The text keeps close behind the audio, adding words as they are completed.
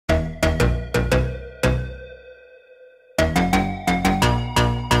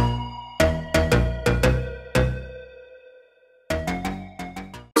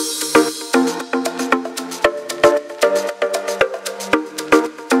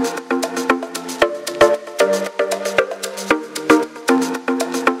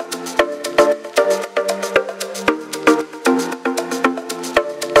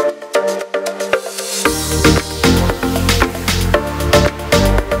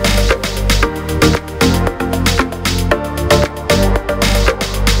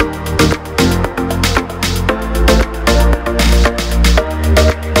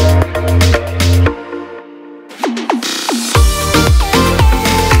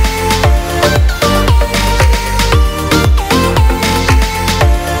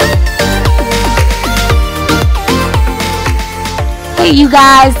Hey you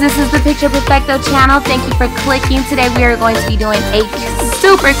guys, this is the Picture Perfecto channel. Thank you for clicking. Today we are going to be doing a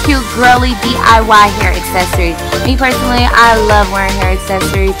super cute girly DIY hair accessory. Me personally, I love wearing hair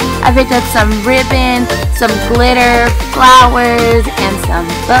accessories. I picked up some ribbon, some glitter, flowers, and some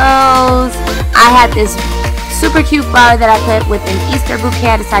bows. I had this super cute flower that I put with an Easter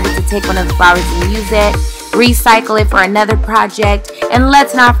bouquet. I decided to take one of the flowers and use it, recycle it for another project. And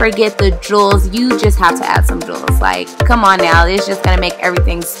let's not forget the jewels. You just have to add some jewels. Like, come on now, it's just gonna make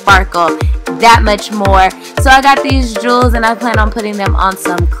everything sparkle that much more. So I got these jewels and I plan on putting them on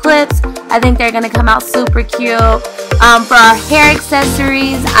some clips. I think they're gonna come out super cute. For our hair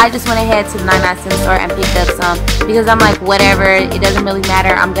accessories, I just went ahead to the 99-cent store and picked up some because I'm like, whatever, it doesn't really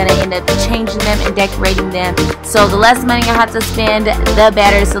matter. I'm gonna end up changing them and decorating them. So the less money I have to spend, the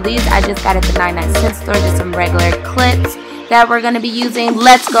better. So these I just got at the 99-cent store, just some regular clips that we're going to be using.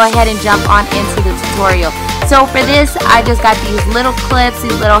 Let's go ahead and jump on into the tutorial. So for this, I just got these little clips,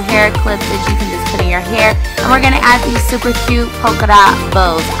 these little hair clips that you can just put in your hair, and we're going to add these super cute polka dot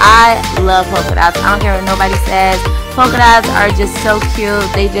bows. I love polka dots. I don't care what nobody says. Polka dots are just so cute.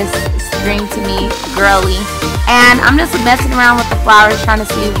 They just scream to me girly. And I'm just messing around with the flowers, trying to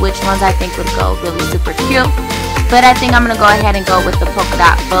see which ones I think would go really super cute. But I think I'm going to go ahead and go with the polka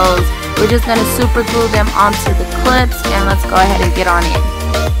dot bows. We're just going to super glue them onto the clips, and let's go ahead and get on in.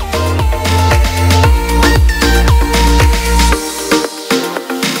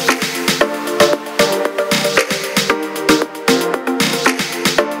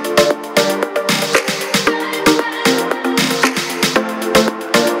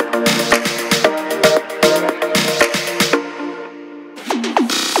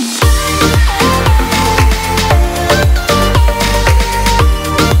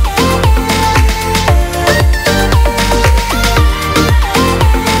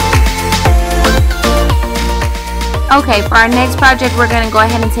 Okay, for our next project, we're going to go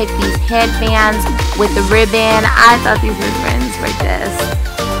ahead and take these headbands with the ribbon. I thought these ribbons were just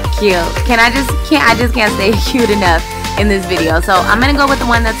cute. I just can't say cute enough in this video. So I'm going to go with the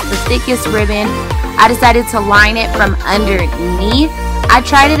one that's the thickest ribbon. I decided to line it from underneath. I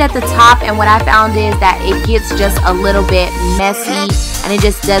tried it at the top, and what I found is that it gets just a little bit messy and it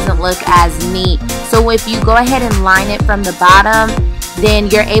just doesn't look as neat. So if you go ahead and line it from the bottom, then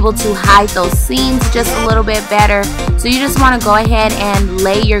you're able to hide those seams just a little bit better. So you just want to go ahead and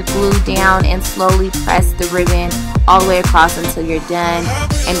lay your glue down and slowly press the ribbon all the way across until you're done,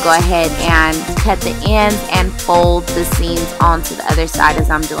 and go ahead and cut the ends and fold the seams onto the other side as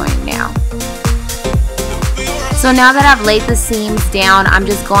I'm doing now. So now that I've laid the seams down, I'm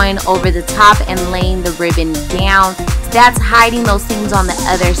just going over the top and laying the ribbon down. That's hiding those seams on the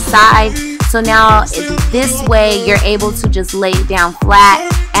other side. So now this way you're able to just lay it down flat,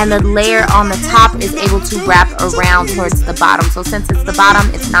 and the layer on the top is able to wrap around towards the bottom. So since it's the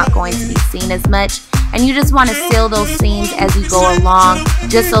bottom, it's not going to be seen as much. And you just want to seal those seams as you go along,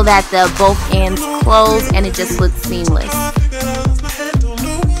 just so that the both ends close and it just looks seamless.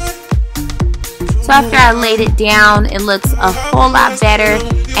 So after I laid it down, it looks a whole lot better.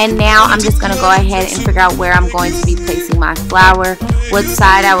 And now I'm just going to go ahead and figure out where I'm going to be placing my flower, what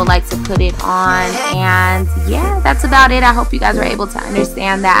side I would like to put it on, and yeah, that's about it. I hope you guys were able to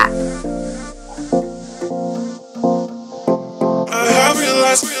understand that.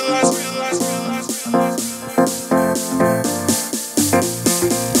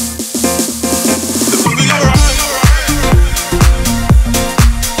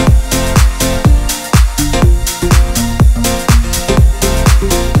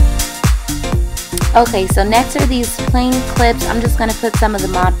 Okay, so next are these plain clips. I'm just going to put some of the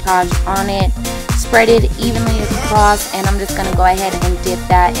Mod Podge on it, spread it evenly across, and I'm just going to go ahead and dip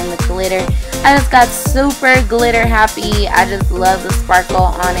that in the glitter. I just got super glitter happy. I just love the sparkle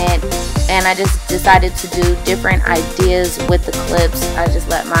on it, and I just decided to do different ideas with the clips. I just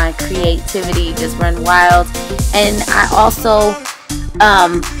let my creativity just run wild. And I also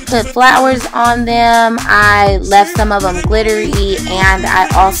put flowers on them. I left some of them glittery, and I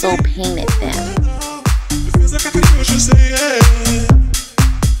also painted them.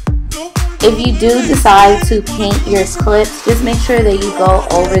 If you do decide to paint your clips, just make sure that you go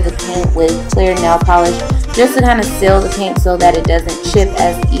over the paint with clear nail polish, just to kind of seal the paint so that it doesn't chip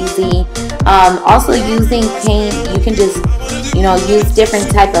as easy. Also, using paint, you can just, use different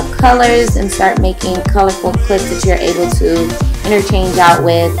type of colors and start making colorful clips that you're able to interchange out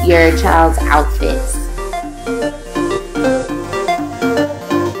with your child's outfits.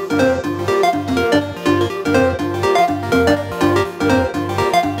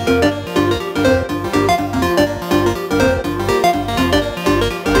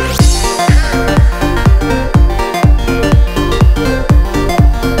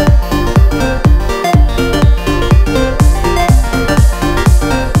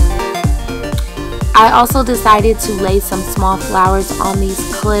 I also decided to lay some small flowers on these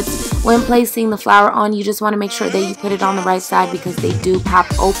clips. When placing the flower on, you just want to make sure that you put it on the right side because they do pop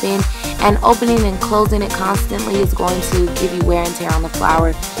open, and opening and closing it constantly is going to give you wear and tear on the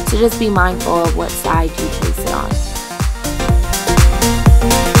flower. So just be mindful of what side you place it on.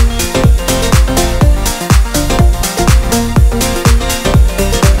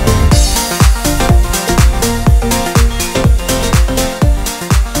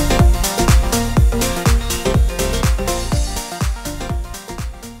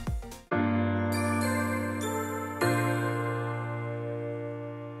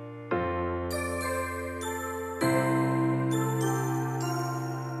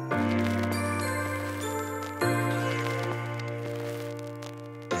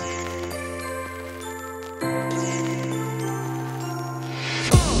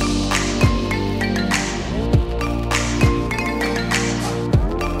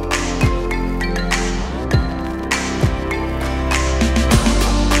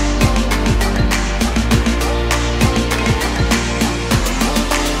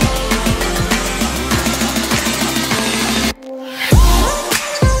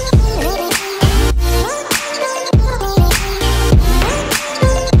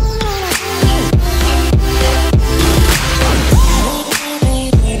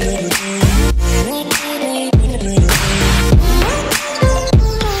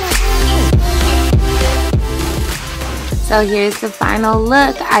 So here's the final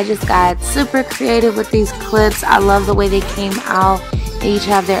look. I just got super creative with these clips. I love the way they came out. They each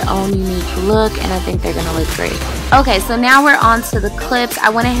have their own unique look, and I think they're gonna look great. Okay, so now we're on to the clips. I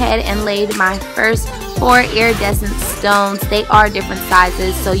went ahead and laid my first 4 iridescent stones. They are different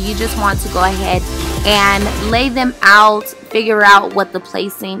sizes, so you just want to go ahead and lay them out, figure out what the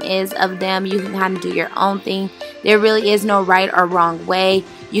placing is of them. You can kind of do your own thing. There really is no right or wrong way.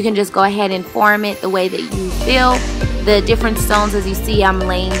 You can just go ahead and form it the way that you feel. The different stones, as you see, I'm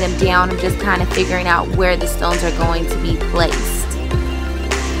laying them down. I'm just kind of figuring out where the stones are going to be placed.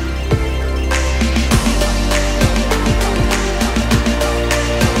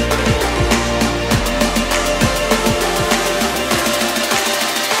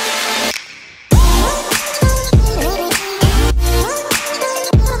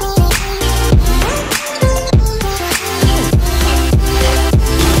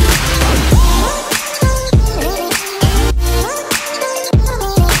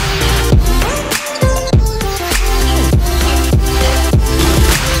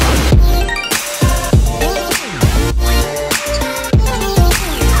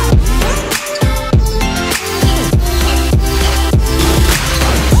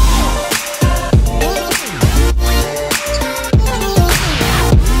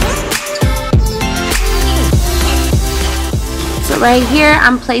 Right here,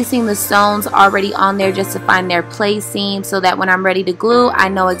 I'm placing the stones already on there just to find their placing so that when I'm ready to glue, I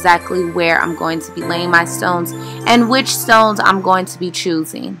know exactly where I'm going to be laying my stones and which stones I'm going to be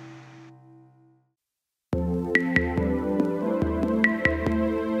choosing.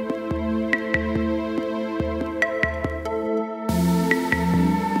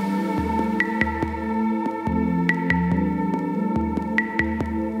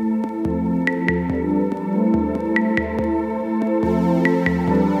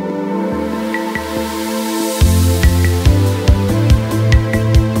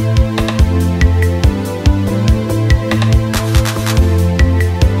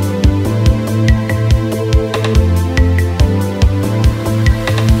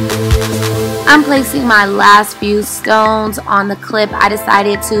 I'm placing my last few stones on the clip. I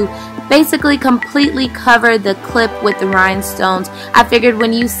decided to basically completely cover the clip with the rhinestones. I figured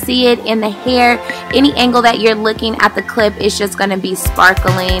when you see it in the hair, any angle that you're looking at the clip is just going to be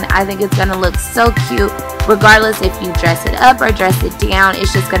sparkling. I think it's going to look so cute regardless if you dress it up or dress it down.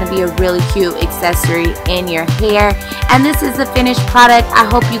 It's just going to be a really cute accessory in your hair. And this is the finished product. I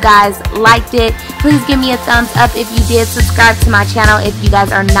hope you guys liked it. Please give me a thumbs up if you did. Subscribe to my channel if you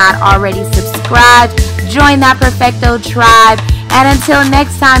guys are not already subscribed. Join that Perfecto tribe. And until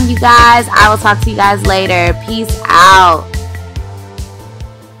next time, you guys, I will talk to you guys later. Peace out.